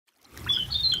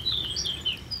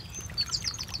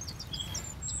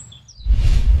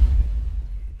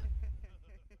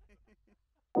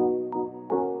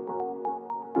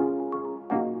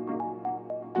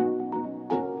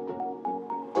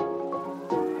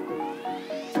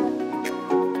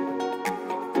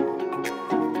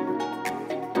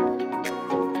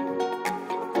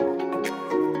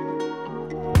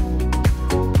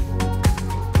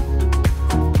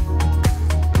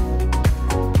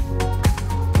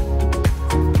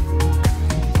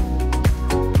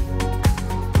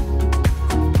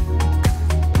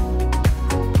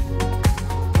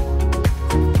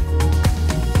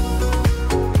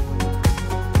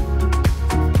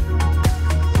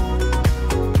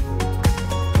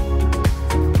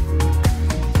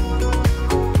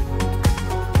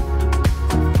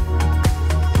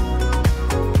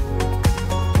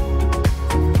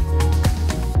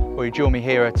join me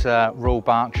here at Rural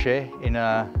Berkshire in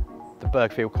the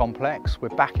Burghfield complex. We're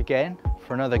back again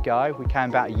for another go. We came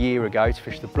about a year ago to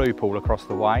fish the blue pool across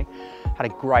the way. Had a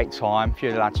great time, a few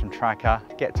of the lads from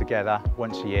Trakker get together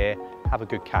once a year, have a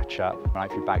good catch up and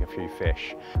hopefully bag a few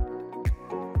fish.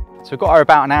 So we got here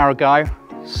about an hour ago.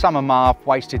 Sam and Marv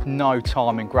wasted no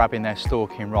time in grabbing their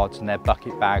stalking rods and their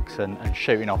bucket bags and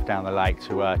shooting off down the lake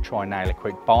to try and nail a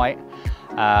quick bite.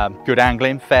 Good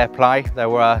angling, fair play. They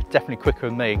were definitely quicker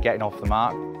than me in getting off the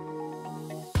mark.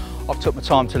 I've took my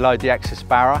time to load the excess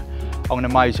barra. I'm going to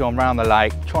mosey on around the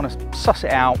lake, trying to suss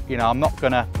it out. You know, I'm not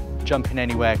going to jump in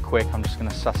anywhere quick. I'm just going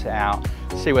to suss it out,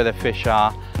 see where the fish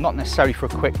are. Not necessarily for a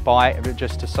quick bite, but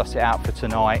just to suss it out for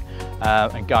tonight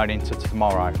and going into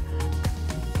tomorrow.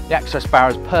 The access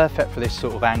barra is perfect for this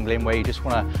sort of angling where you just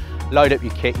want to load up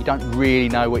your kit. You don't really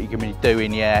know what you're going to be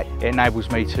doing yet. It enables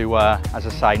me to, as I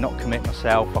say, not commit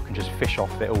myself. I can just fish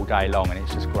off it all day long and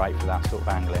it's just great for that sort of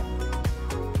angling.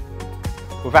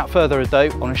 Without further ado,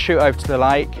 I'm going to shoot over to the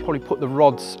lake, probably put the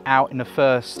rods out in the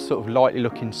first sort of lightly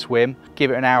looking swim,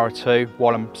 give it an hour or two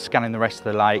while I'm scanning the rest of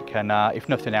the lake, and if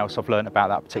nothing else I've learned about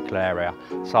that particular area.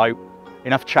 So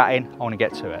enough chatting, I want to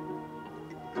get to it.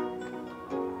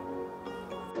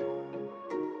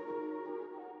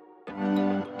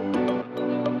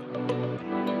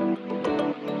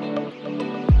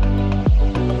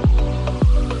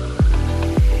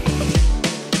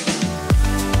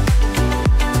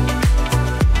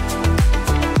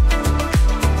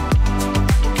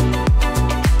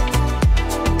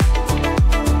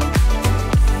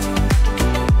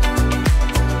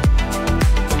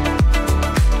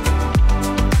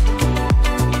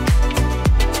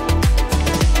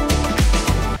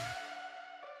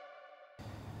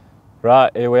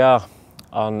 Right, here we are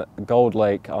on Gold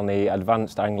Lake on the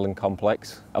Advanced Angling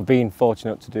Complex. I've been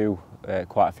fortunate to do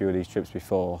quite a few of these trips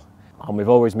before, and we've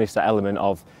always missed that element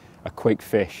of a quick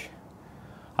fish.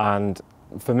 And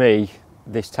for me,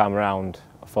 this time around,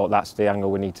 I thought that's the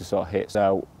angle we need to sort of hit.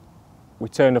 So we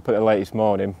turned up at the lake this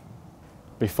morning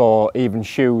before even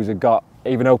Shoes had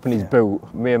even opened his boot.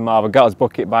 Me and Marv had got his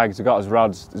bucket bags, had got his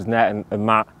rods, his net and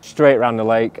mat. Straight around the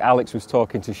lake, Alex was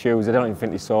talking to Shoes. I don't even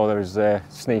think they saw there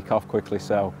sneak off quickly,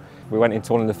 so we went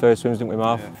into one of the first swims, didn't we,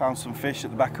 Marv? Yeah, found some fish at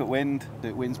the back upwind.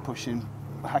 The wind's pushing,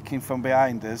 hacking from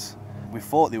behind us. We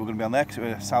thought they were going to be on there because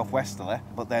it was southwesterly,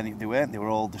 but then they weren't. They were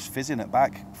all just fizzing at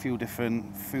back, a few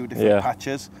different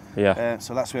patches. Yeah.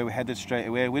 So that's where we headed straight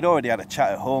away. We'd already had a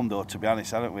chat at home though, to be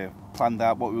honest, hadn't we? Planned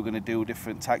out what we were going to do,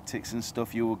 different tactics and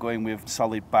stuff. You were going with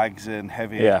solid bags and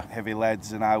heavy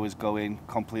leads, and I was going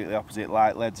completely opposite,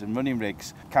 light leads and running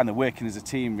rigs. Kind of working as a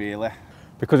team, really.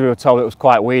 Because we were told it was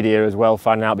quite weedy here as well,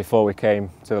 finding out before we came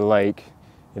to the lake,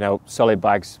 you know, solid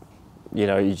bags, you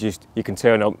know, you can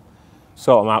turn up,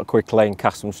 sort them out quickly and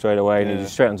cast them straight away, and you're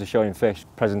just straight onto showing fish.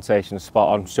 Presentation spot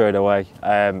on straight away.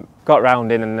 Got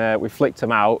round in and we flicked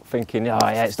them out thinking, oh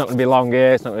yeah, it's not going to be long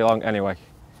here, it's not going to be long. Anyway.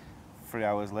 3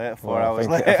 hours later, 4 hours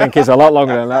later. I think it's a lot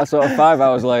longer than that, sort of 5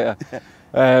 hours later.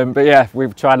 But yeah,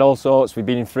 we've tried all sorts. We've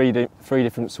been in three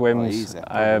different swims.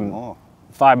 5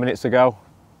 minutes ago,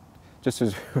 just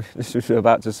as we were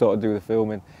about to sort of do the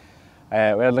filming, we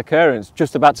had an occurrence,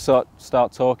 just about to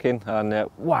start talking, and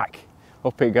whack,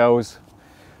 up it goes.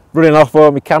 Running off,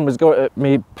 my camera's going,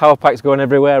 my power pack's going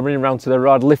everywhere, running around to the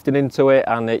rod, lifting into it,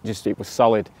 and it was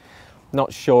solid.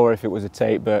 Not sure if it was a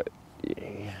tape, but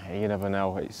you never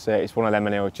know. It's one of them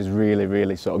anyway, which is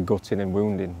really sort of gutting and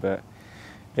wounding, but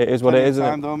it is what it is,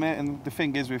 isn't it? Though, mate, and the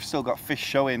thing is, we've still got fish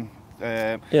showing.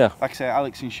 Yeah. Like I say,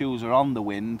 Alex and Shoes are on the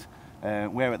wind.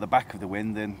 We're at the back of the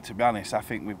wind, and to be honest, I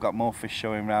think we've got more fish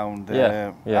showing around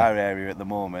our area at the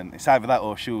moment. It's either that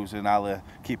or Shoes and Al are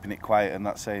keeping it quiet and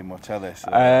not saying much, are they? So.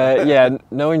 Yeah,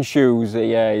 knowing Shoes,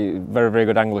 very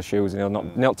good angler, Shoes, and he'll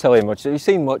not tell you much. Have you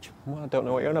seen much? Well, I don't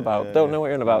know what you're on about. Don't know what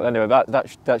you're on about. Anyway,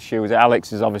 that's Shoes.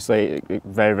 Alex is obviously a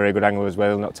very good angler as well.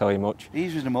 He'll not tell you much.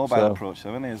 He's using a mobile approach,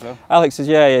 though, isn't he, as well? Alex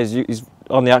is, he's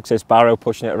on the access barrow,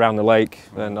 pushing it around the lake,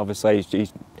 and obviously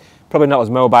he's probably not as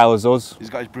mobile as us. He's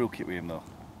got his brew kit with him though.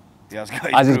 He has got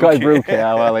his As he's got his brew kit,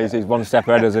 well, he's one step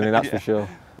ahead, isn't he, that's for sure.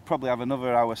 Probably have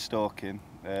another hour stalking,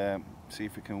 see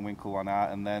if we can winkle one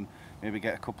out, and then maybe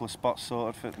get a couple of spots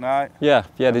sorted for tonight. Yeah,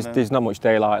 there's not much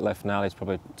daylight left now. There's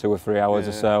probably 2 or 3 hours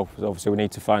or so. Obviously we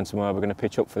need to find somewhere. We're going to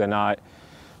pitch up for the night,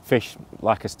 fish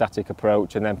like a static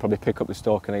approach, and then probably pick up the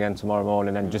stalking again tomorrow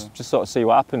morning, and just sort of see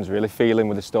what happens, really, feeling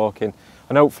with the stalking,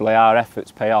 and hopefully our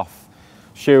efforts pay off.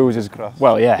 Shoes is,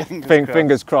 well, yeah,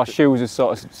 fingers crossed. Shoes is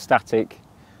sort of static.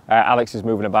 Alex is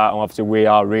moving about, and obviously we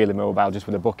are really mobile just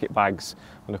with the bucket bags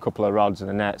and a couple of rods and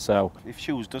a net. So if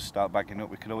Shoes does start bagging up,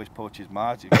 we could always poach his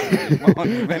margin.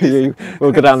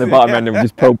 We'll go down the bottom end and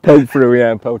just poke through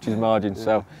here and poach his margin.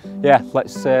 So yeah,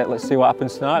 let's see what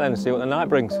happens tonight and see what the night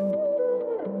brings.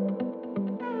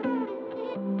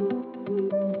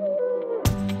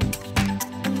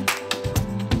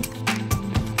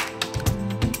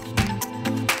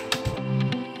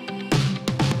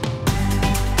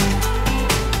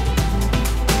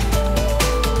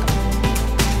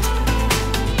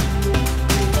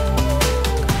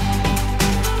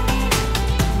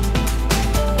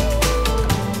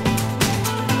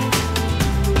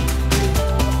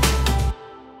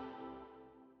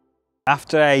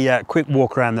 After a quick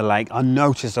walk around the lake, I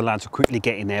noticed the lads were quickly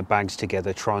getting their bags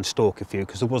together, try and stalk a few,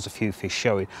 because there was a few fish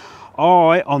showing.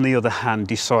 I, on the other hand,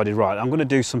 decided, right, I'm going to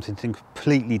do something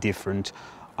completely different.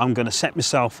 I'm going to set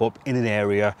myself up in an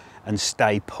area and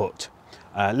stay put.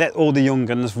 Let all the young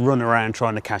guns run around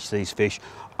trying to catch these fish.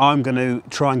 I'm going to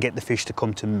try and get the fish to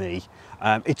come to me.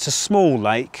 It's a small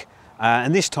lake,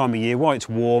 and this time of year, while it's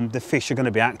warm, the fish are going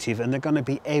to be active and they're going to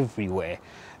be everywhere.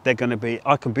 They're going to be,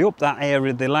 I can be up that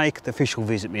area of the lake, the fish will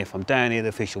visit me. If I'm down here,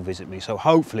 the fish will visit me. So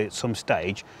hopefully at some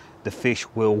stage, the fish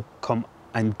will come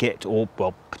and get, or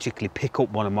well, particularly pick up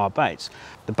one of my baits.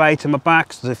 The bait on my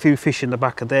back, there's a few fish in the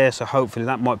back of there, so hopefully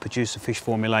that might produce a fish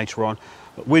for me later on.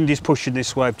 But wind is pushing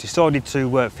this way. I've decided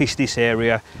to fish this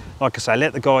area. Like I say,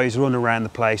 let the guys run around the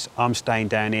place. I'm staying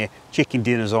down here. Chicken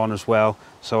dinner's on as well.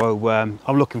 So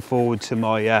I'm looking forward to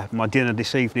my, my dinner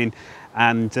this evening,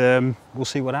 and we'll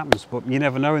see what happens. But you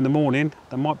never know, in the morning,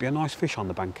 there might be a nice fish on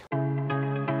the bank.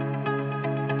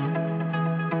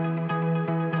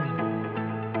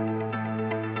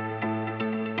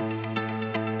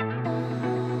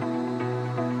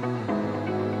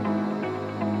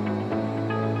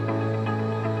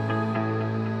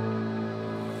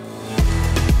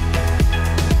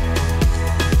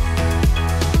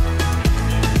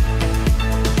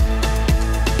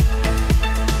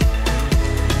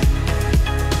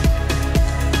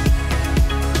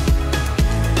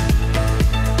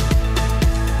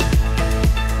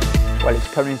 Well,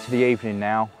 it's coming into the evening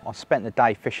now. I spent the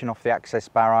day fishing off the access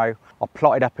barrow. I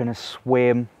plotted up in a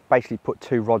swim, basically put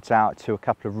 2 rods out to a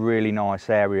couple of really nice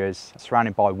areas,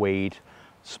 surrounded by weed,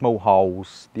 small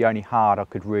holes, the only hard I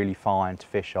could really find to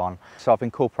fish on. So I've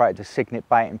incorporated a signet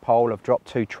baiting pole. I've dropped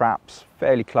 2 traps,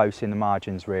 fairly close in the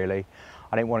margins really.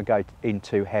 I didn't want to go in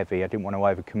too heavy. I didn't want to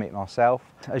overcommit myself.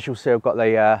 As you'll see, I've got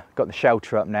the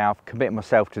shelter up now. I've committed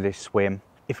myself to this swim.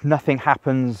 If nothing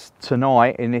happens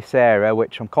tonight in this area,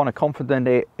 which I'm kind of confident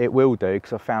it will do,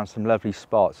 because I've found some lovely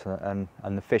spots and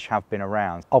the fish have been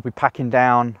around, I'll be packing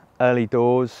down early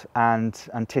doors and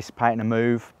anticipating a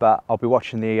move, but I'll be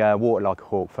watching the water like a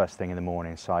hawk first thing in the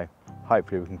morning, so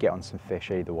hopefully we can get on some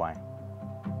fish either way.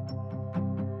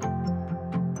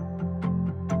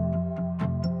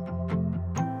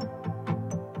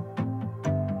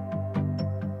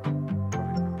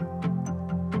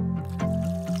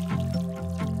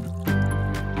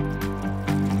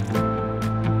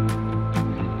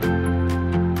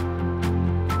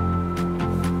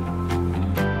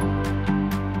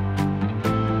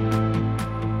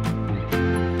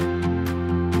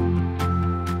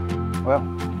 Well,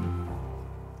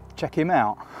 check him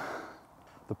out.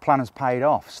 The plan has paid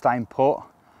off, staying put.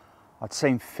 I'd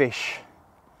seen fish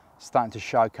starting to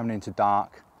show coming into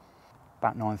dark.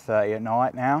 About 9:30 at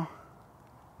night now.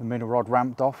 The middle rod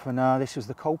ramped off, and this was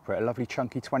the culprit, a lovely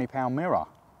chunky 20-pound mirror.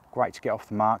 Great to get off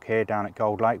the mark here down at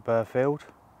Gold Lake, Burghfield.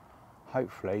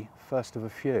 Hopefully, first of a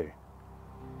few.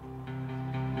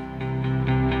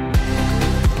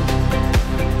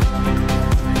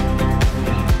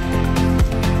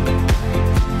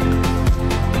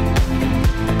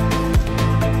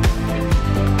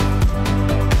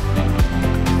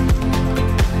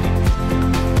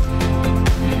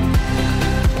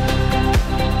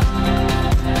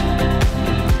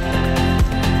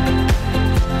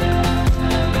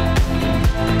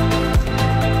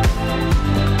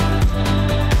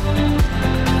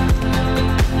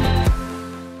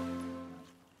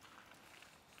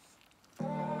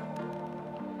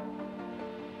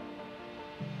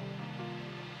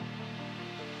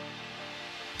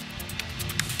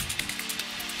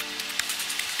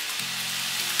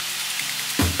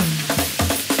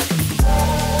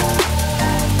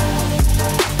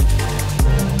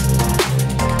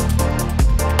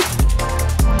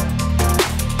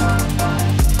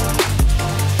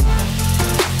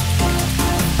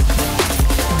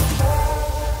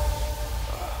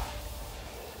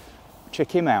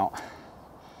 Check him out.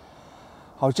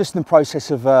 I was just in the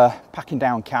process of packing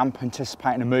down camp,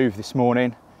 anticipating a move this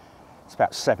morning. It's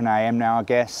about 7 AM now, I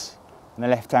guess, and the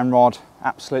left-hand rod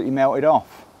absolutely melted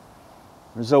off.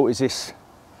 The result is this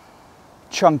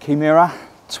chunky mirror,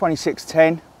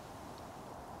 2610.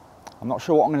 I'm not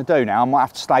sure what I'm going to do now. I might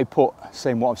have to stay put,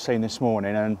 seeing what I've seen this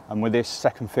morning, and with this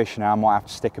second fish now, I might have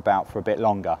to stick about for a bit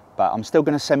longer. But I'm still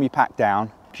going to semi-pack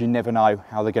down, because you never know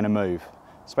how they're going to move,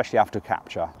 especially after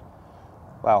capture.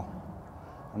 Well,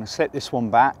 I'm going to slip this one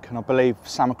back, and I believe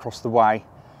Sam across the way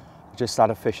just had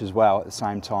a fish as well at the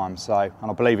same time, so,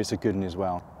 and I believe it's a good one as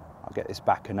well. I'll get this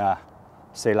back and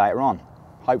see you later on,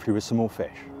 hopefully with some more fish.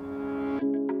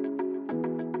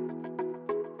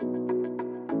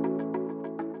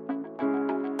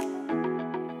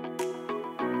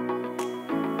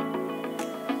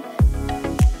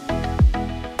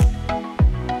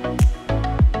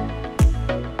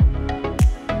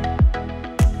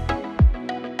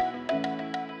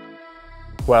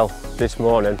 Well, this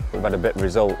morning we've had a bit of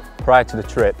result. Prior to the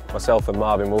trip, myself and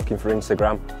Marvin were looking for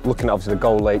Instagram, looking at obviously the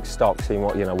Gold Lake stock, seeing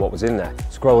what what was in there.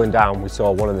 Scrolling down, we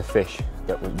saw one of the fish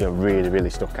that really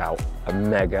stuck out. A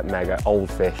mega old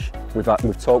fish. We've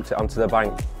talked it onto the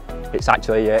bank. It's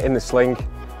actually in the sling,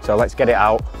 so let's get it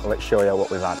out and let's show you what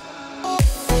we've had.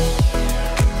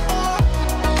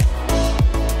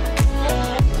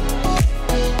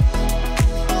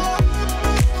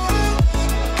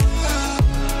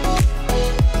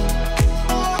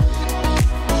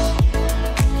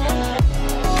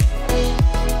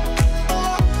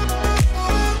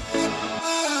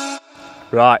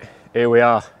 Right, here we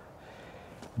are.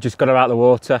 Just got her out of the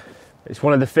water. It's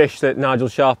one of the fish that Nigel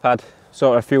Sharp had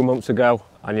sort of a few months ago,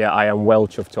 and yeah, I am well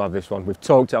chuffed to have this one. We've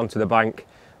talked it onto the bank,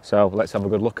 so let's have a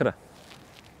good look at her.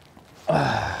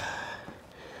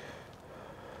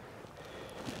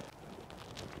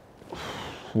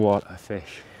 What a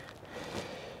fish.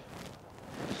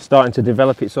 Starting to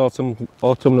develop its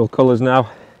autumnal colours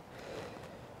now.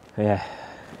 Yeah,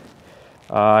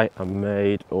 I am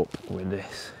made up with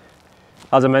this.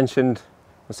 As I mentioned,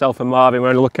 myself and Marvin were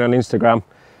only looking on Instagram,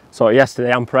 so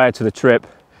yesterday and prior to the trip,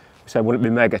 we said wouldn't it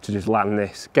be mega to just land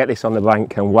this, get this on the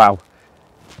bank, and wow,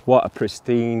 what a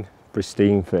pristine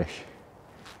fish.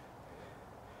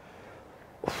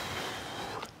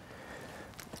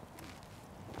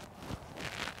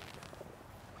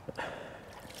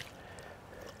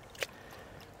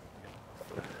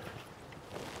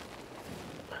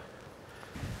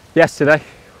 Yesterday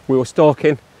we were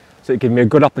stalking, so it gave me a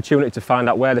good opportunity to find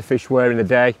out where the fish were in the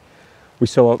day. We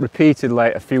saw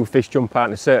repeatedly a few fish jump out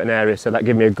in a certain area, so that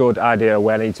gave me a good idea of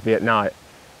where I need to be at night.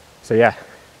 So yeah,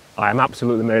 I am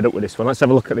absolutely made up with this one. Let's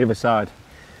have a look at the other side.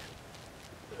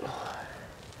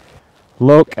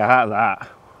 Look at that.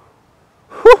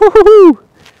 Woo-hoo-hoo-hoo!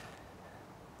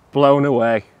 Blown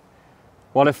away.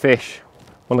 What a fish.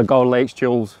 One of the Gold Lake's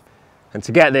jewels. And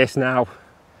to get this now,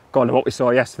 going to what we saw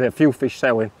yesterday, a few fish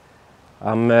selling,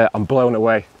 I'm blown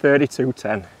away.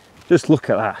 32.10. Just look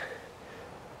at that.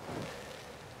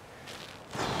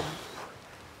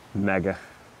 Mega.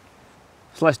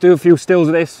 So let's do a few stills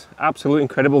of this absolute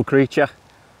incredible creature,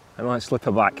 and let's slip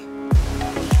her back.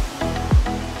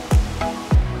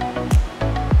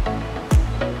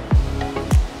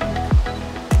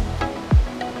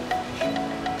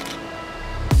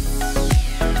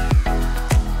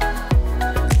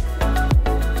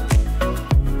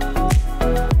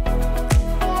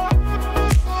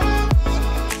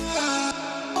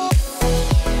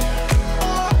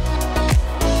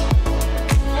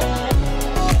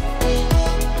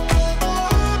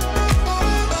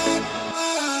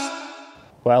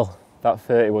 Well, that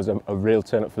 30 was a real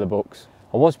turn up for the books.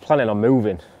 I was planning on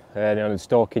moving, the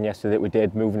stalking yesterday that we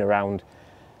did, moving around,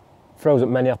 throws up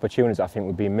many opportunities I think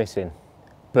we've been missing,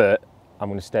 but I'm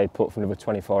going to stay put for another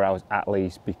 24 hours at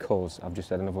least because I've just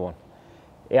had another one.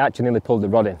 It actually nearly pulled the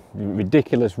rod in.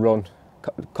 Ridiculous run,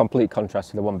 complete contrast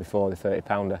to the one before, the 30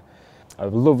 pounder. A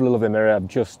lovely mirror of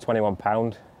just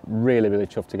 £21, really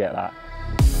chuffed to get that.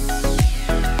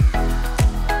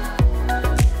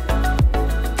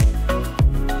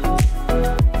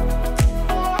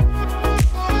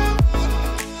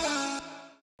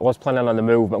 I was planning on the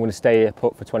move, but I'm going to stay here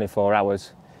put for 24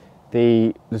 hours.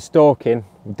 The stalking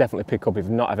will definitely pick up if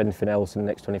not have anything else in the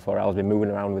next 24 hours. We're moving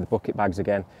around with the bucket bags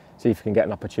again, see if we can get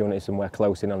an opportunity somewhere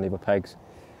close in on the other pegs.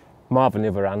 Marvin, on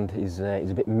the other hand, he's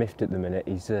a bit miffed at the minute.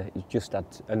 He's just had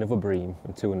another bream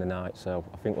and 2 in the night, so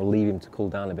I think we'll leave him to cool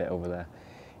down a bit over there.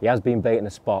 He has been baiting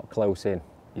a spot close in.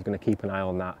 He's going to keep an eye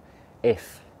on that.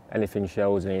 If anything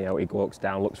shows and he walks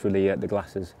down, looks through the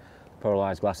glasses,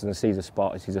 polarised glasses, and sees a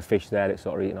spot, sees a fish there that's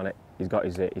sort of eating on it, he's got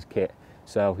his kit.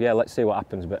 So yeah, let's see what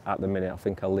happens, but at the minute I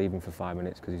think I'll leave him for 5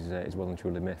 minutes because he's well and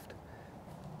truly miffed.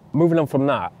 Moving on from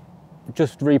that,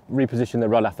 just repositioned the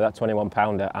rod after that 21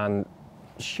 pounder, and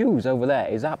Shoes over there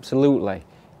is absolutely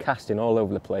casting all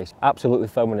over the place, absolutely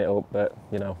foaming it up, but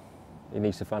you know, he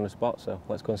needs to find a spot, so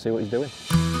let's go and see what he's doing.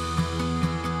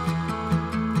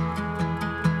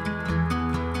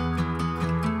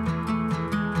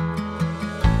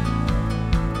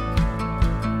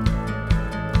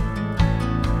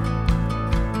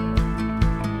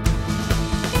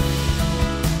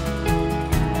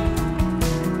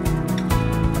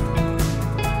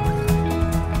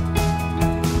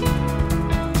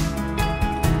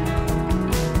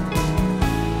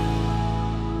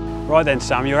 Right then,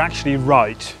 Sam, you're actually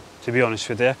right, to be honest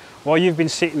with you. While you've been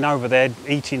sitting over there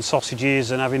eating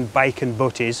sausages and having bacon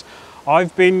butties,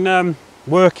 I've been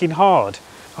working hard.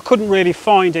 I couldn't really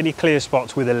find any clear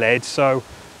spots with a lead, so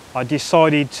I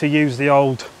decided to use the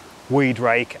old weed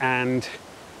rake, and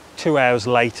 2 hours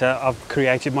later I've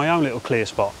created my own little clear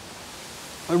spot.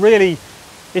 Really,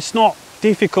 it's not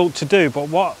difficult to do, but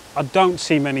what I don't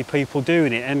see many people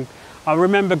doing it. And I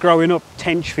remember growing up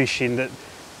tench fishing, that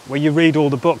where you read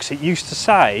all the books, it used to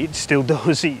say, it still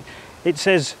does, it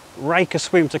says rake a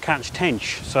swim to catch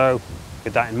tench. So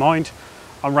with that in mind,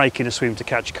 I'm raking a swim to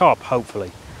catch carp,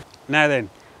 hopefully. Now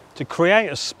then, to create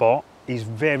a spot is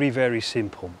very, very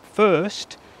simple.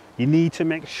 First, you need to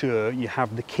make sure you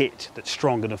have the kit that's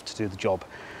strong enough to do the job.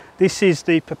 This is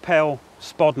the Propel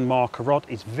spot and marker rod.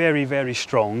 It's very, very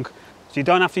strong. So you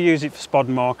don't have to use it for spot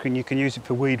and marking, you can use it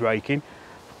for weed raking.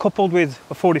 Coupled with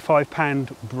a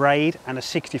 45-pound braid and a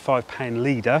 65-pound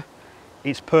leader,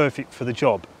 it's perfect for the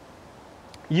job.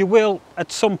 You will,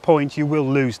 at some point, you will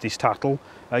lose this tattle.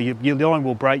 Your line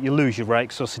will break, you lose your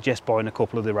rake, so I suggest buying a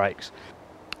couple of the rakes.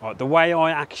 Right, the way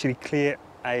I actually clear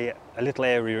a little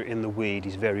area in the weed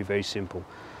is very, very simple.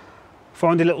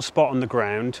 Find a little spot on the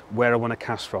ground where I want to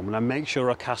cast from, and I make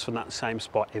sure I cast from that same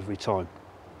spot every time.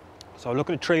 So I look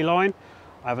at a tree line,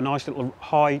 I have a nice little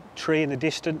high tree in the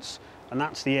distance, and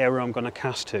that's the area I'm going to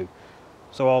cast to.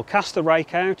 So I'll cast the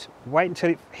rake out, wait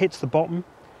until it hits the bottom,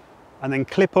 and then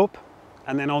clip up,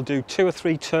 and then I'll do 2 or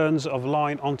 3 turns of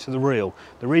line onto the reel.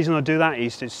 The reason I do that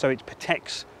is so it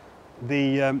protects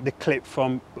the clip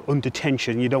from under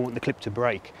tension. You don't want the clip to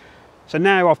break. So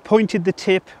now I've pointed the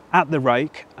tip at the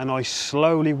rake, and I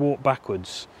slowly walk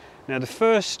backwards. Now the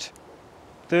first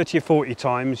 30 or 40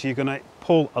 times you're going to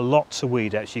pull a lot of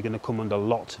weed out, so you're going to come under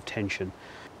lots of tension.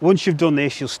 Once you've done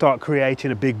this, you'll start creating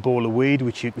a big ball of weed,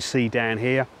 which you can see down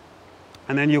here.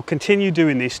 And then you'll continue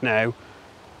doing this now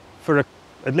for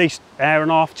at least an hour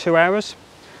and a half, 2 hours.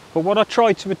 But what I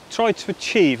try to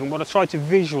achieve and what I try to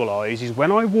visualise is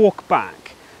when I walk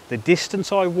back, the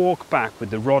distance I walk back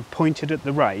with the rod pointed at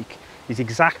the rake is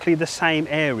exactly the same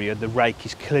area the rake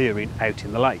is clearing out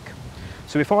in the lake.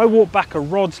 So if I walk back a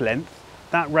rod's length,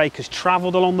 that rake has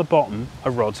travelled along the bottom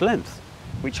a rod's length,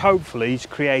 which hopefully is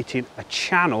creating a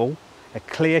channel, a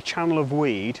clear channel of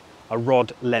weed, a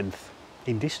rod length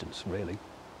in distance, really.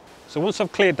 So once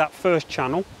I've cleared that first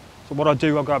channel, so what I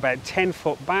do, I'll go about 10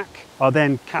 foot back. I'll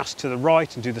then cast to the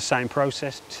right and do the same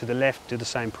process, to the left, do the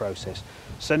same process.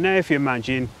 So now if you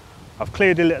imagine, I've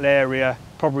cleared a little area,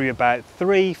 probably about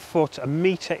 3 foot, a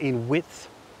metre in width,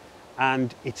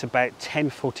 and it's about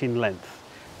 10 foot in length.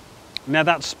 Now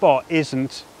that spot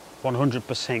isn't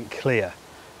 100% clear.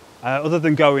 Other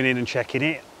than going in and checking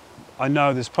it, I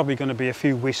know there's probably going to be a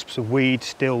few wisps of weed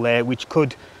still there which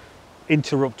could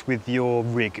interrupt with your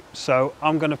rig. So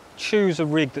I'm going to choose a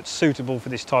rig that's suitable for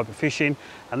this type of fishing,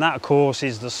 and that of course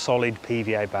is the solid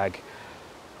PVA bag.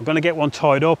 I'm going to get one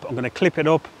tied up, I'm going to clip it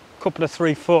up a couple of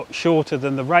 3 foot shorter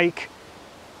than the rake,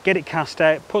 get it cast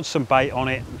out, put some bait on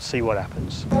it and see what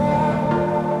happens.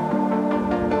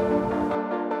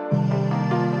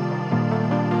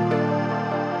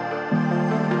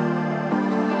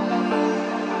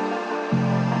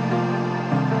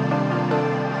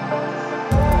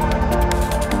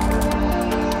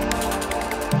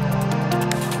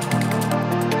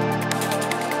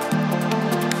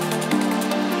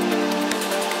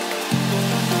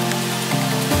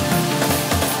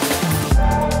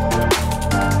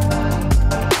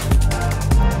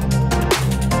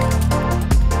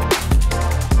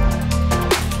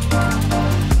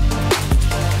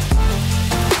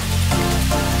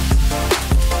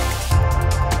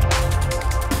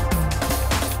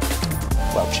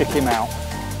 Check him out.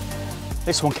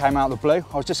 This one came out of the blue.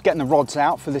 I was just getting the rods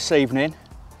out for this evening.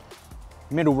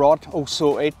 Middle rod, all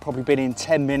sorted, probably been in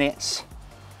 10 minutes.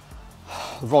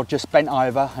 The rod just bent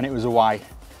over and it was away.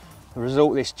 The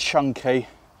result, this chunky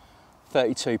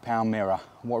 32-pound mirror.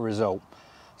 What a result.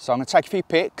 So I'm gonna take a few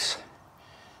pics,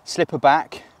 slip her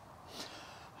back,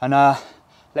 and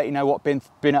let you know what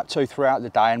I've been up to throughout the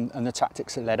day and the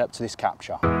tactics that led up to this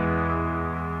capture.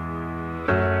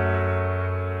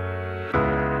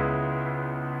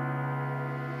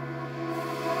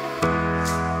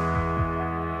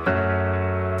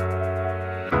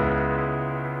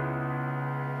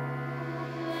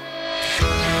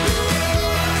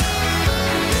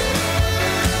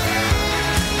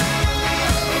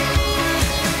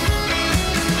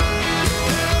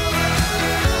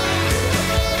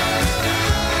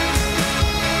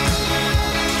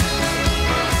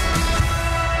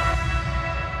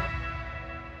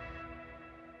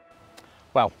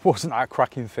 Well, wasn't that a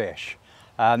cracking fish?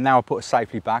 Now I put it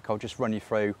safely back, I'll just run you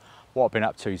through what I've been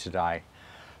up to today.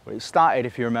 Well, it started,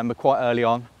 if you remember, quite early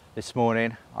on this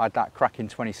morning. I had that cracking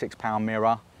 26-pound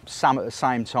mirror. Sam at the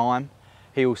same time,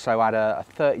 he also had a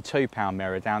 32-pound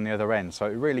mirror down the other end, so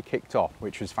it really kicked off,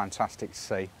 which was fantastic to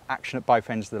see. Action at both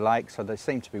ends of the lake, so they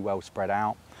seem to be well spread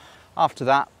out. After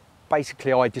that,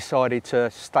 basically I decided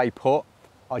to stay put.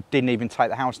 I didn't even take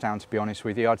the house down, to be honest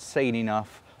with you. I'd seen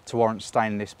enough to warrant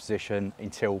staying in this position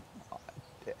until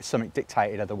something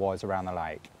dictated otherwise around the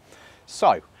lake.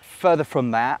 So, further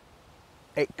from that,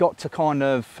 it got to kind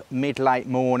of mid-late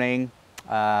morning,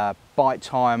 bite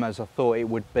time as I thought it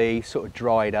would be, sort of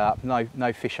dried up,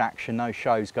 no fish action, no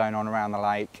shows going on around the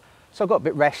lake. So I got a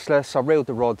bit restless, I reeled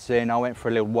the rods in, I went for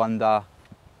a little wander.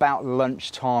 About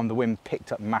lunchtime, the wind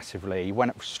picked up massively. It went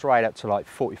up straight up to like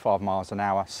 45 miles an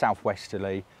hour,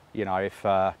 southwesterly. You know, if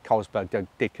Carlsberg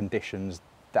did conditions,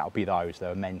 that'll be those, they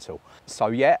were mental. So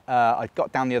yeah, I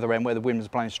got down the other end where the wind was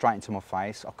blowing straight into my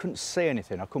face. I couldn't see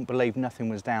anything, I couldn't believe nothing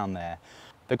was down there.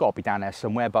 They've got to be down there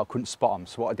somewhere, but I couldn't spot them.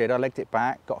 So what I did, I legged it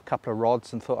back, got a couple of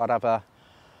rods and thought I'd have a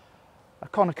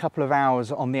kind of couple of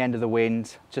hours on the end of the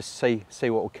wind, just see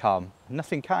what would come.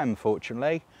 Nothing came,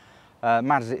 unfortunately.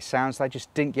 Mad as it sounds, they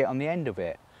just didn't get on the end of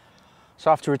it.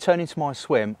 So after returning to my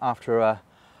swim, after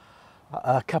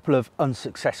a couple of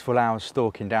unsuccessful hours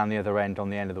stalking down the other end on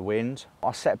the end of the wind,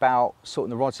 I set about sorting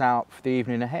the rods out for the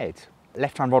evening ahead.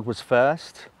 Left-hand rod was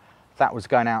first. That was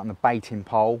going out on the baiting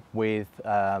pole with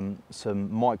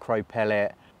some micro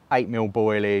pellet, 8mm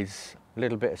boilies, a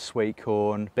little bit of sweet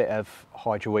corn, bit of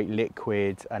hydro-wheat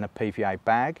liquid and a PVA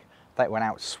bag. That went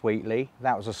out sweetly.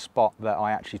 That was a spot that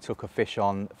I actually took a fish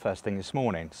on first thing this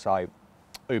morning, so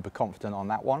uber confident on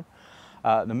that one.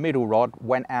 The middle rod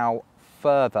went out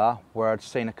further where I'd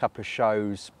seen a couple of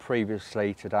shows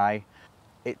previously today.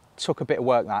 It took a bit of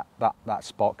work, that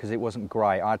spot, because it wasn't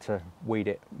great. I had to weed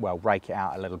it, well, rake it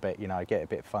out a little bit, you know, get it a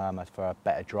bit firmer for a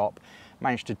better drop.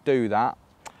 Managed to do that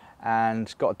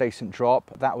and got a decent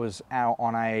drop. That was out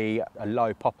on a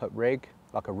low pop-up rig,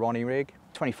 like a Ronnie rig.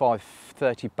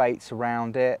 25-30 baits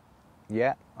around it.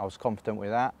 Yeah, I was confident with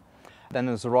that. Then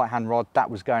there's the right-hand rod.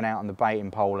 That was going out on the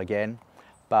baiting pole again,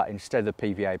 but instead of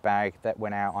the PVA bag, that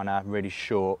went out on a really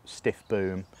short, stiff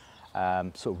boom,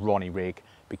 sort of Ronnie rig,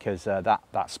 because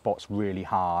that spot's really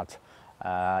hard.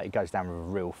 It goes down with a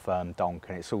real firm donk,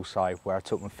 and it's also where I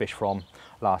took my fish from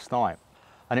last night.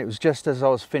 And it was just as I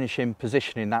was finishing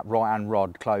positioning that right-hand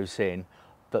rod close in,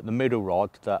 that the middle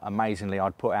rod, that amazingly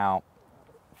I'd put out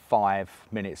 5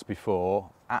 minutes before,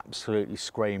 absolutely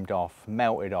screamed off,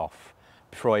 melted off,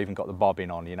 before I even got the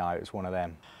bobbin on, you know, it was one of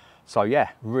them. So yeah,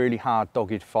 really hard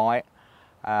dogged fight.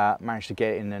 Managed to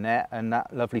get it in the net, and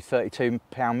that lovely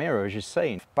 32-pound mirror, as you've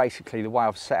seen. Basically, the way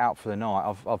I've set out for the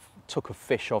night, I've took a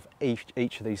fish off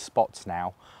each of these spots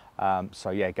now. So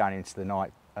yeah, going into the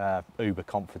night, uber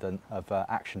confident of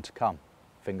action to come.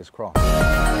 Fingers crossed.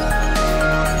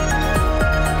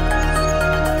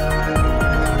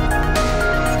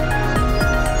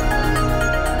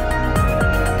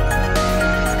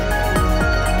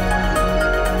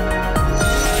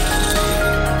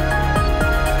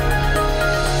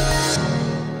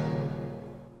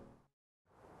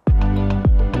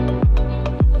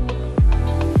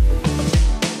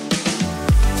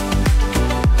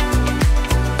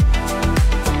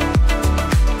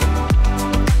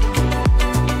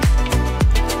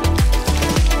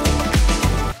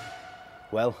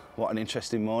 Well, what an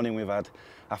interesting morning we've had.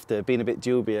 After being a bit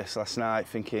dubious last night,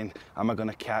 thinking, am I going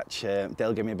to catch?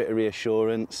 Dale gave me a bit of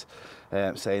reassurance,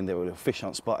 saying there were fish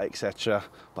on spot, etc.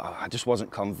 But I just wasn't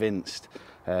convinced.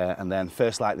 And then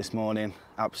first light this morning,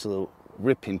 absolute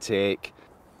ripping take.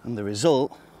 And the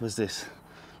result was this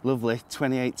lovely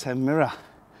 28-10 mirror.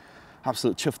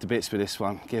 Absolute chuffed to bits with this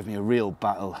one, gave me a real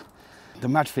battle. The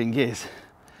mad thing is,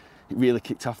 it really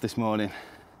kicked off this morning.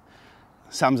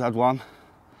 Sam's had one,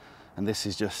 and this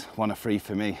is just 1 of 3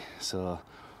 for me. So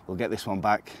we'll get this one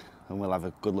back and we'll have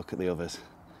a good look at the others.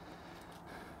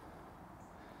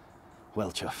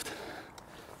 Well chuffed.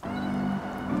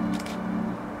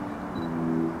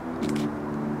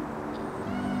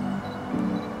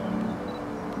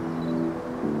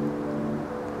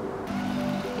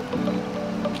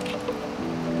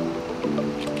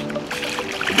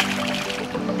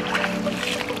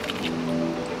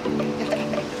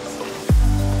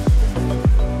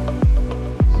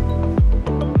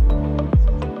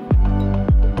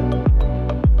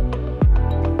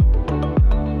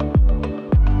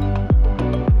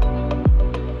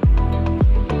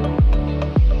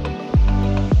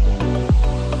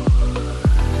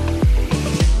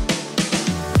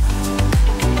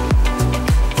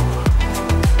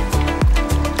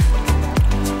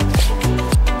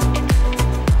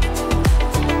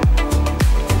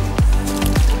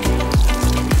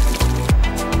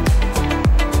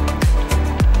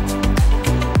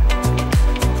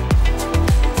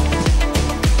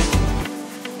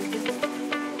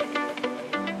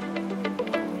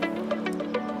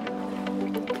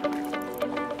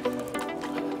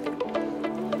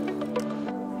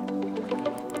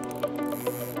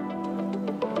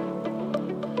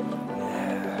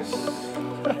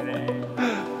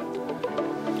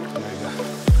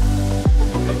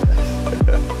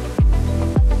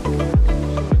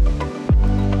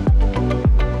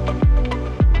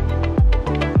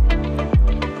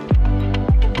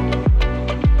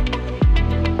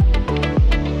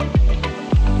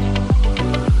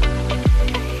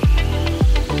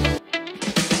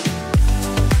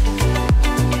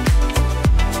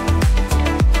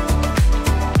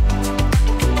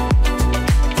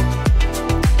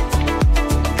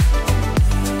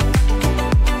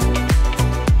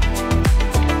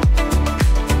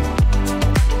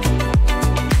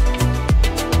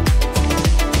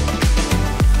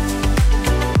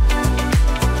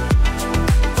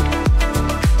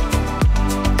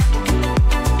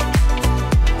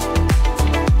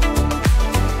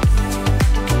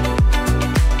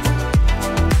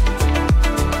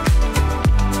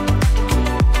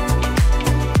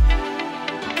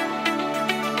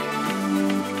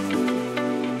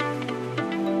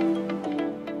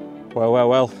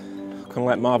 Well, couldn't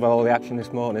let Marv have all the action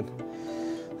this morning.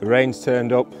 The rain's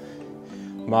turned up,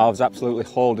 Marv's absolutely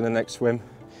holding the next swim.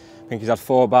 I think he's had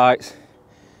 4 bites,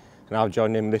 and I've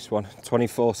joined him this one.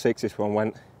 24.6 this one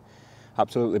went,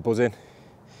 absolutely buzzing.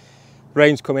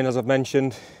 Rain's coming, as I've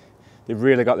mentioned, they've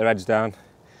really got their heads down,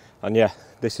 and yeah,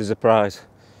 this is a prize.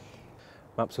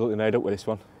 I'm absolutely made up with this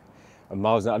one, and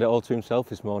Marv's not had it all to himself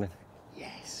this morning.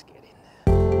 Yes, get in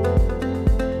there.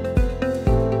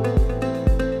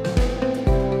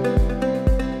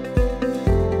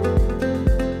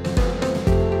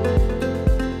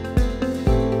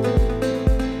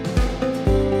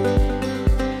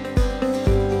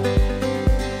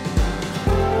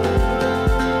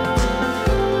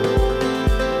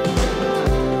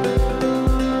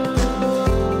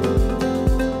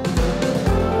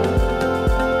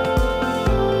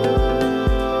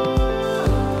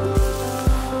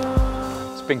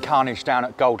 Been carnage down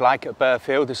at Gold Lake at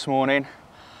Burghfield this morning.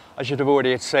 As you'd have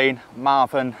already seen,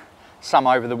 Marv and Sam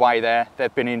over the way there,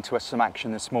 they've been into some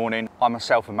action this morning. I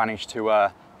myself have managed to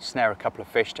snare a couple of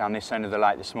fish down this end of the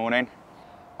lake this morning.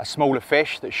 A smaller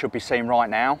fish that should be seen right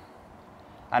now,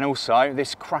 and also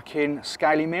this cracking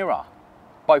scaly mirror.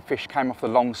 Both fish came off the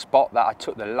long spot that I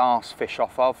took the last fish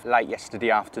off of late yesterday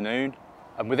afternoon,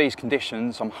 and with these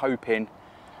conditions I'm hoping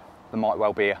there might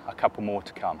well be a couple more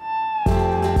to come.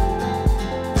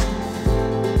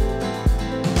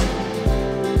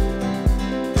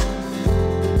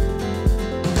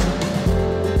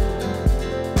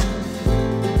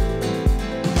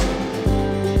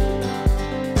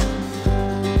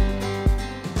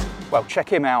 Well, check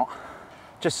him out.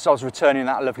 Just as I was returning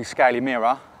that lovely scaly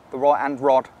mirror, the right hand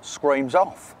rod screams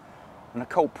off. And the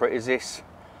culprit is this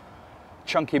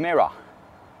chunky mirror.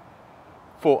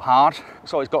 Fought hard,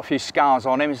 looks like he's got a few scars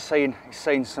on him. He's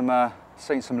seen some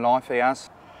life, he has.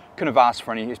 Couldn't have asked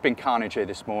for any, it's been carnage here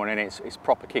this morning. It's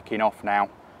proper kicking off now.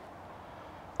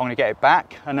 I'm gonna get it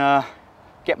back and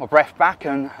get my breath back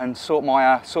and sort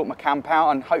my camp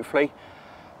out and hopefully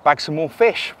bag some more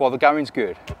fish while the going's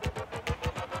good.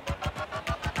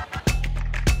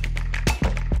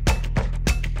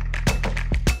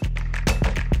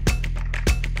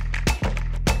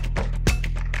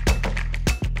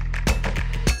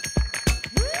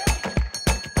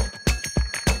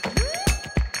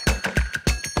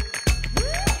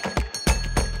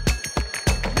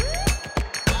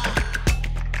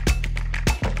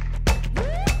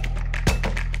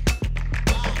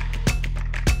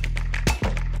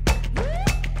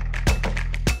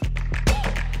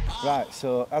 Right,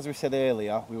 so as we said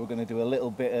earlier, we were going to do a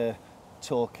little bit of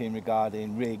talking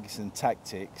regarding rigs and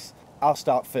tactics. I'll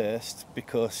start first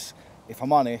because, if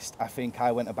I'm honest, I think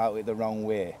I went about it the wrong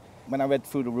way. When I read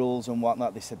through the rules and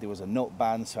whatnot, they said there was a nut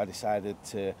ban, so I decided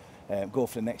to go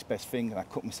for the next best thing, and I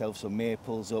cut myself some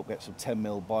maples up, get some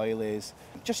 10mm boilies,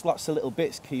 just lots of little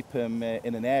bits, keep them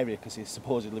in an area because it's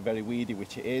supposedly very weedy,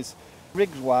 which it is.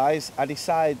 Rigs wise, I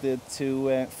decided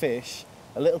to fish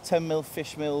a little 10mm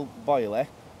fish meal boilie,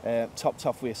 topped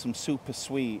off with some super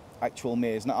sweet actual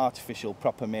maize, not artificial,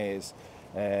 proper maize,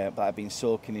 but I've been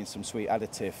soaking in some sweet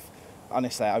additive.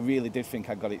 Honestly, I really did think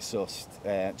I got it sussed.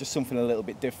 Just something a little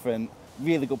bit different.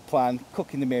 Really good plan,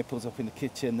 cooking the maples up in the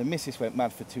kitchen. The missus went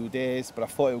mad for 2 days, but I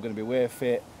thought it was going to be worth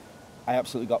it. I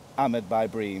absolutely got hammered by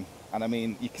bream. And I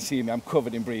mean, you can see me, I'm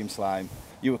covered in bream slime.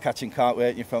 You were catching carp,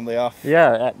 weren't you, from the off?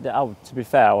 Yeah, to be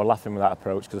fair, I was laughing with that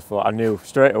approach because I thought I knew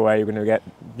straight away you were going to get,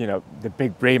 you know, the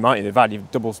big bream, aren't you? They've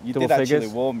had double figures. You did actually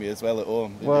warn me as well at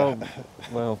home.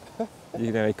 Well,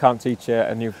 you know, you can't teach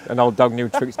an old dog new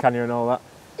tricks, can you, and all that.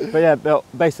 But yeah,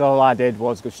 basically all I did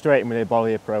was go straight in with a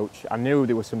bolly approach. I knew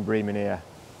there was some bream in here.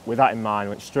 With that in mind, I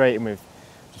went straight in with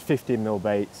just 15mm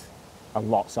baits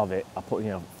and lots of it. I put,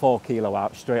 4 kilo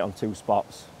out straight on 2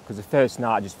 spots because the first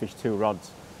night I just fished 2 rods.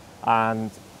 And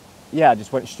yeah, I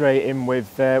just went straight in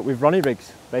with Ronnie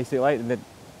rigs, basically,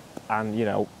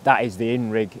 and that is the in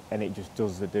rig, and it just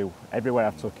does the do. Everywhere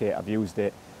I've took it, I've used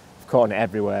it, I've caught on it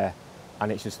everywhere,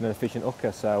 and it's just an efficient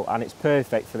hooker. And it's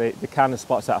perfect for the kind of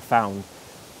spots that I found.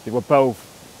 They were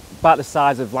both about the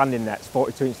size of landing nets,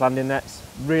 42-inch landing nets,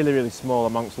 really, really small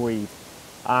amongst weed,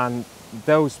 and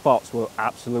those spots were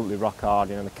absolutely rock hard.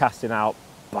 The casting out,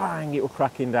 bang, it was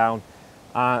cracking down.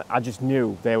 I just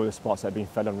knew they were the spots that had been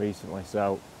fed on recently,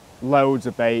 so loads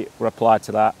of bait were applied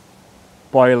to that.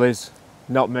 Boilies,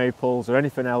 not maples or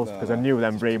anything else, because I knew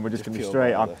them bream were just going to be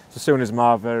straight on. So as soon as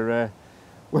Marv were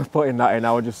putting that in,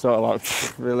 I was just sort of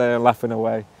like really laughing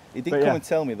away. He didn't come and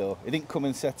tell me though. He didn't come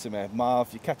and say to me,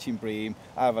 Marv, you're catching bream,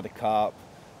 I've had a carp,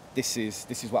 this is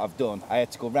what I've done. I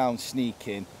had to go round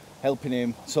sneaking, helping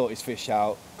him sort his fish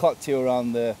out, clocked you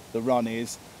around the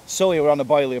Ronnies, saw you were on a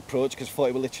boilie approach because I thought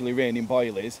it was literally raining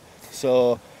boilies,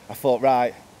 So I thought,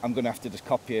 right, I'm going to have to just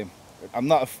copy him. I'm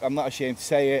not ashamed to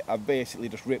say it. I basically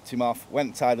just ripped him off, went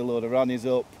and tied a load of Ronnies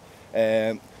up,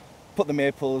 put the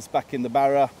maples back in the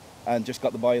barra, and just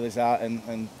got the boilies out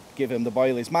and give him the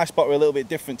boilies. My spot were a little bit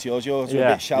different to yours. Yours were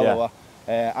a bit shallower.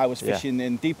 I was fishing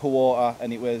in deeper water,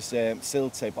 and it was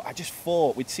silty. But I just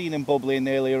thought, we'd seen him bubbling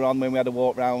earlier on when we had a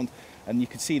walk round, and you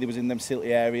could see they was in them silty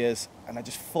areas, and I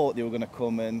just thought they were going to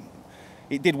come, and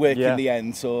it did work in the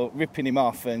end. So ripping him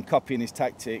off and copying his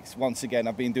tactics, once again,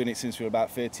 I've been doing it since we were about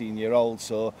 13-year-old,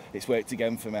 so it's worked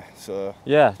again for me. So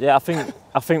I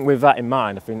think with that in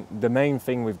mind, I think the main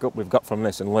thing we've got from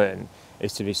this and learn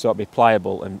is to be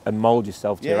pliable and mould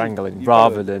yourself to your angling,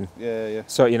 rather than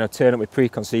turn up with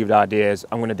preconceived ideas.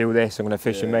 I'm going to do this. I'm going to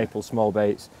fish in maple small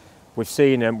baits. We've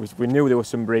seen them. We knew there was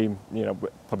some bream.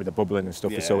 Probably the bubbling and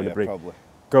stuff we saw with the bream. Probably.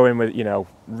 Go in with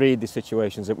read the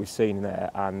situations that we've seen there,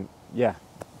 and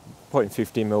putting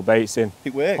 15mm baits in,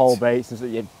 it worked. Whole baits,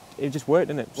 and it just worked,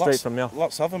 didn't it? Straight from the off.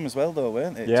 Lots of them as well, though,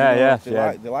 weren't it?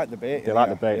 They like the bait. They like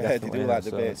the bait. Yeah, they do like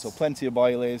the bait. So plenty of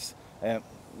boilies.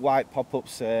 White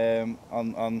pop-ups on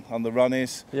the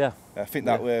Ronnies. Yeah. I think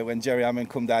that were when Jerry Hammond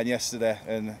come down yesterday,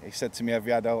 and he said to me, "Have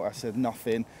you had out?" I said,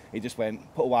 "Nothing." He just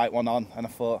went, "Put a white one on," and I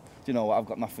thought, do you know what? I've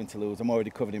got nothing to lose. I'm already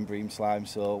covered in bream slime,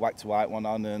 so whacked a white one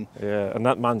on, and and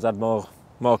that man's had more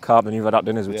carp than you've had at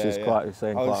dinners, which is quite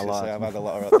saying quite a lot. I've had a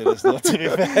lot of dinners, though, to be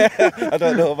fair. I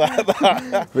don't know about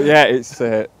that. But it's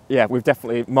we've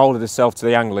definitely moulded ourselves to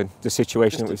the angling, the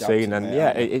situation that we've seen, and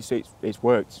it's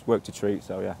worked. It's worked a treat.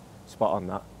 So spot on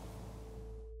that.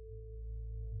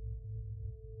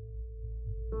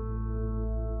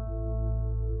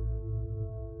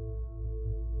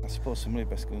 I suppose somebody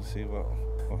best go and see what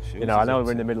Shoes I know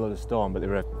we're in the middle of the storm, but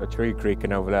there's a tree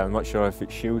creaking over there. I'm not sure if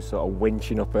it's Shoes sort of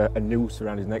winching up a noose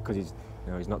around his neck, because he's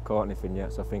not caught anything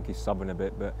yet, so I think he's sobbing a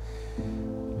bit. But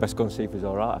best go and see if he's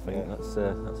all right. I think that's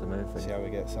the main thing. See how he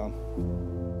gets on.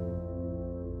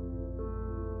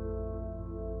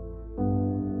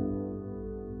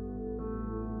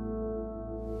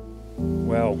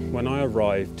 Well, when I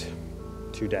arrived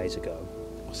 2 days ago,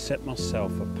 I set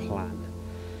myself a plan.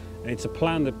 And it's a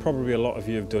plan that probably a lot of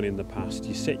you have done in the past.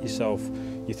 You set yourself,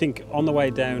 you think on the way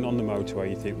down on the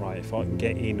motorway, you think, right, if I can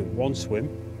get in one swim,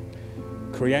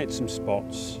 create some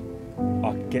spots,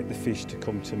 I can get the fish to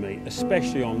come to me,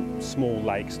 especially on small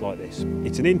lakes like this.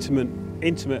 It's an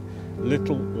intimate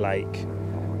little lake,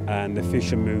 and the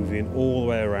fish are moving all the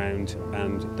way around,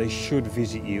 and they should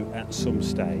visit you at some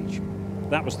stage.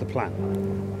 That was the plan.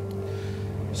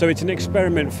 So it's an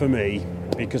experiment for me,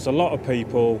 because a lot of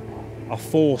people are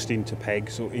forced into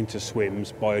pegs or into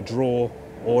swims by a draw,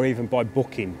 or even by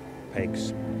booking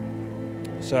pegs.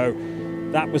 So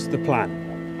that was the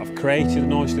plan. I've created a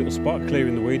nice little spot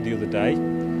clearing the weed the other day.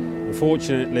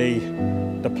 Unfortunately,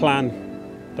 the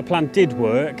plan did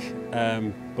work,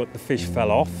 but the fish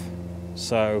fell off.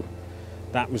 So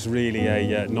that was really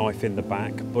a knife in the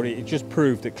back, but it just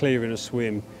proved that clearing a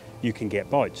swim, you can get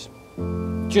bites.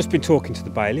 Just been talking to the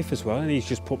bailiff as well, and he's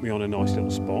just put me on a nice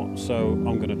little spot, so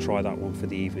I'm going to try that one for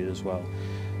the evening as well.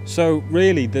 So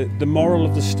really, the moral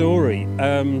of the story,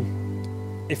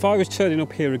 if I was turning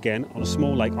up here again on a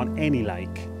small lake, on any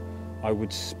lake, I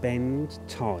would spend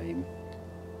time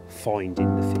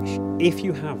finding the fish. If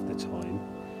you have the time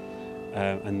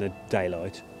and the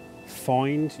daylight,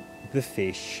 find the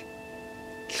fish,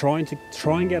 try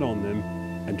and get on them,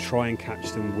 and try and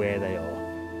catch them where they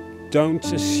are. Don't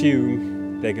assume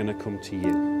they're going to come to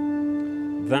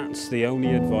you. That's the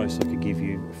only advice I could give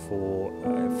you for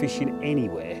fishing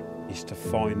anywhere, is to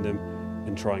find them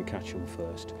and try and catch them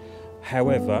first.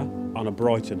 However, on a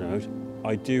brighter note,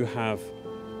 I do have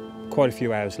quite a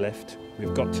few hours left.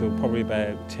 We've got till probably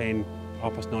about 10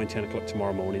 o'clock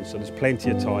tomorrow morning, so there's plenty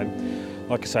of time.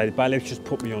 Like I say, the bailiff just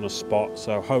put me on a spot,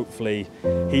 so hopefully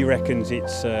he reckons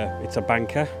it's a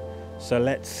banker. So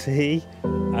let's see.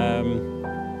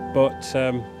 But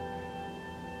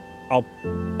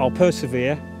I'll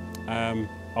persevere,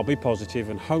 I'll be positive,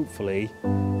 and hopefully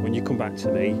when you come back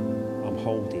to me, I'm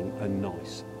holding a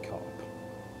nice carp.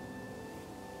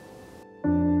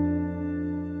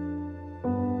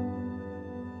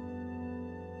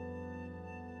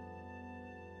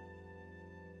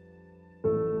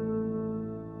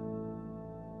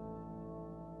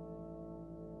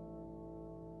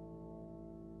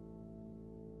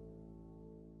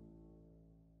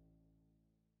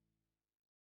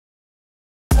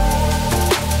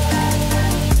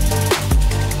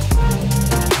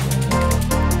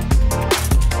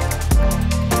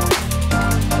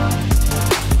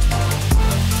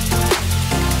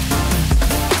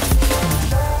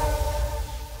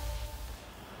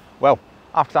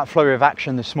 After that flurry of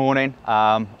action this morning,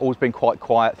 all's been quite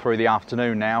quiet through the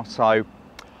afternoon now, so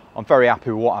I'm very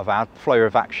happy with what I've had. The flurry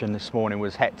of action this morning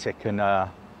was hectic and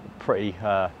pretty,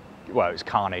 well, it was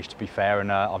carnage to be fair,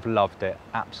 and I've loved it.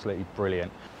 Absolutely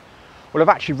brilliant. Well, I've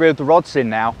actually reeled the rods in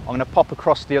now. I'm going to pop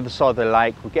across the other side of the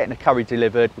lake. We're getting a curry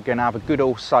delivered. We're going to have a good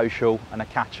old social and a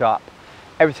catch up.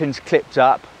 Everything's clipped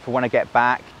up for when I get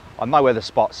back. I know where the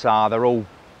spots are. They're all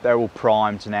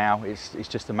primed now. It's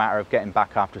just a matter of getting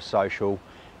back after social,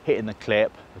 hitting the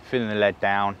clip, filling the lead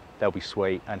down. They'll be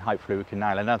sweet, and hopefully we can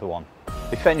nail another one.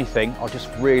 If anything, I just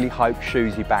really hope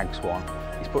Shoesy bags one.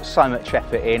 He's put so much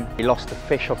effort in. He lost the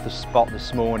fish off the spot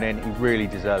this morning. He really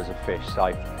deserves a fish,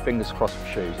 so fingers crossed for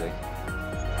Shoesy.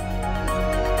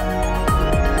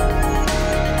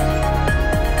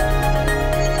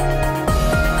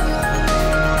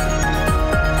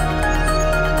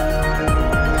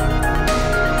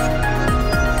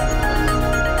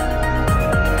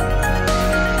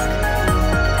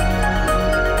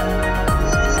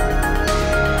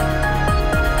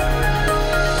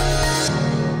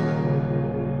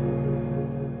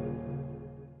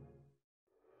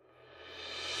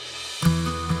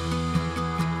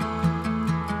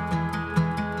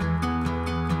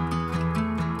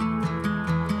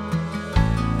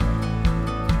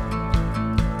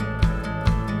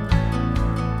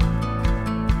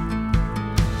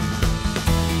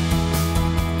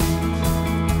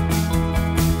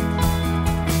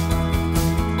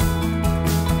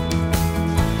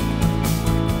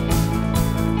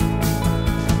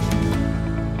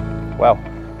 Well,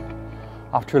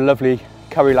 after a lovely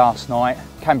curry last night,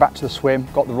 came back to the swim,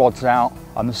 got the rods out,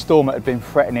 and the storm that had been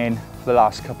threatening for the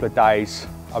last couple of days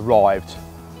arrived,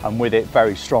 and with it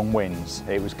very strong winds.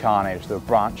 It was carnage, there were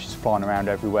branches flying around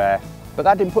everywhere. But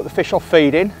that didn't put the fish off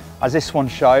feeding, as this one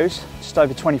shows. Just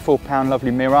over 24-pound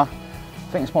lovely mirror.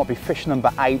 I think this might be fish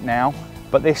number 8 now,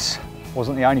 but this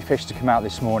wasn't the only fish to come out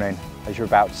this morning, as you're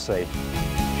about to see.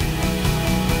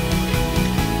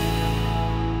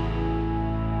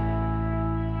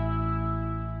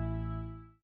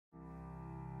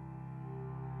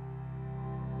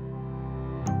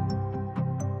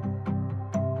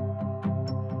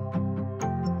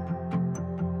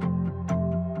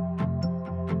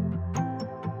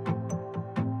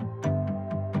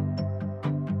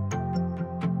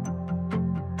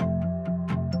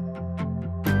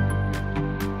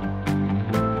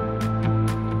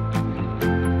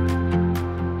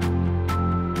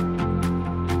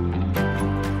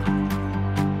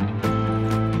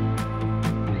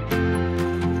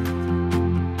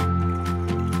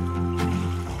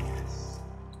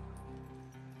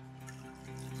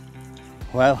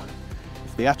 Well,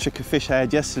 the Trakker fish I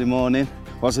had yesterday morning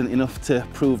wasn't enough to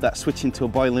prove that switching to a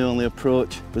boiling only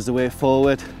approach was the way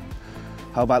forward.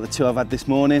 How about the 2 I've had this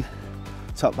morning?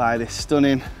 Topped by this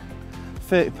stunning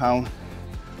 £30,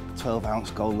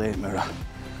 12-ounce gold lake mirror.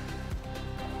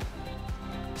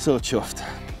 So chuffed.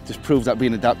 Just proves that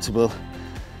being adaptable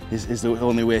is the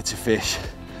only way to fish.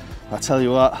 I'll tell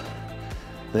you what,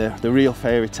 the real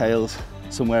fairy tales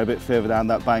somewhere a bit further down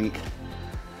that bank.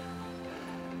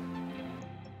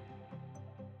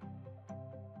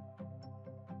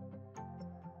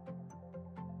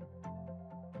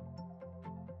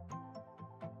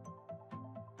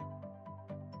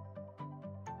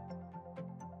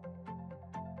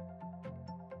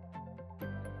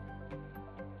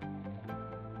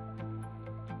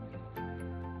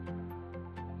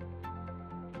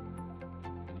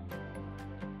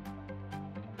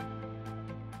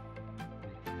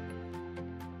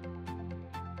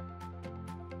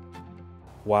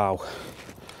 Wow,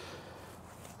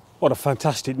 what a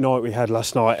fantastic night we had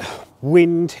last night.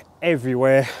 Wind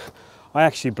everywhere. I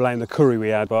actually blame the curry we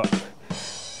had, but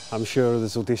I'm sure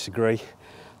others will disagree.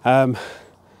 The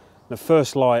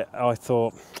first light I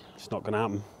thought, it's not going to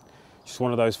happen. Just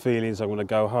one of those feelings, I'm going to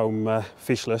go home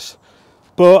fishless.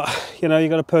 But, you know,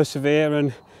 you've got to persevere,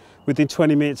 and within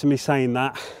 20 minutes of me saying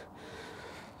that,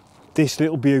 this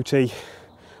little beauty,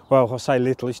 well, I say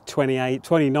little, it's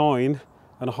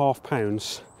 29.5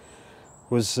 pounds,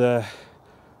 was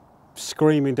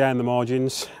screaming down the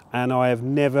margins, and I have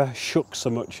never shook so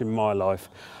much in my life.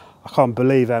 I can't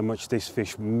believe how much this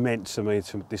fish meant to me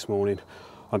this morning.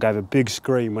 I gave a big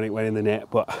scream when it went in the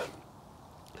net, but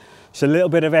it's a little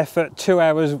bit of effort, 2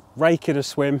 hours raking a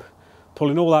swim,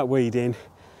 pulling all that weed in,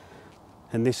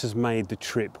 and this has made the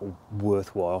trip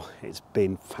worthwhile. It's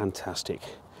been fantastic.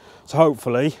 So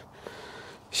hopefully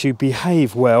she'll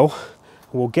behave well.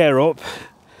 We'll get her up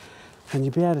and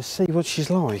you'll be able to see what she's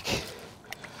like.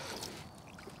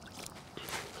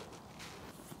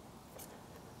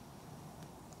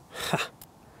 Ha,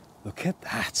 look at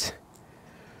that.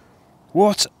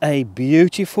 What a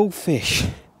beautiful fish.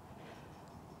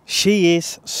 She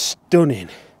is stunning.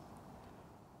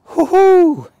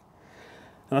 Woohoo!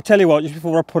 And I'll tell you what, just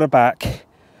before I put her back,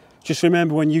 just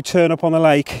remember when you turn up on the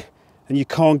lake and you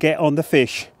can't get on the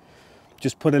fish,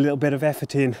 just put a little bit of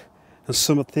effort in and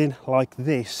something like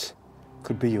this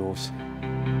could be yours.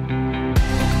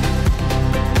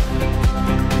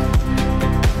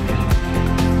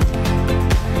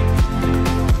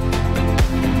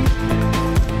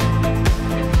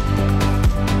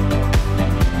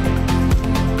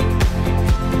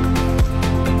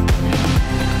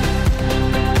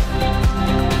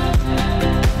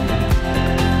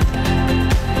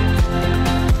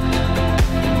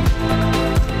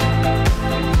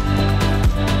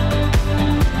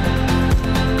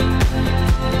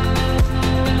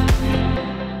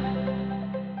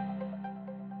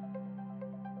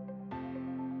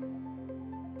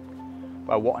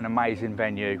 Well, what an amazing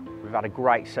venue. We've had a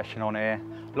great session on here.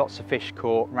 Lots of fish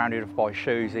caught, rounded off by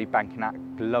Shoesy, banking that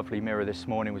lovely mirror this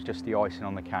morning was just the icing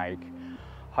on the cake.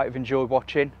 Hope you've enjoyed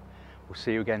watching. We'll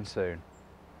see you again soon.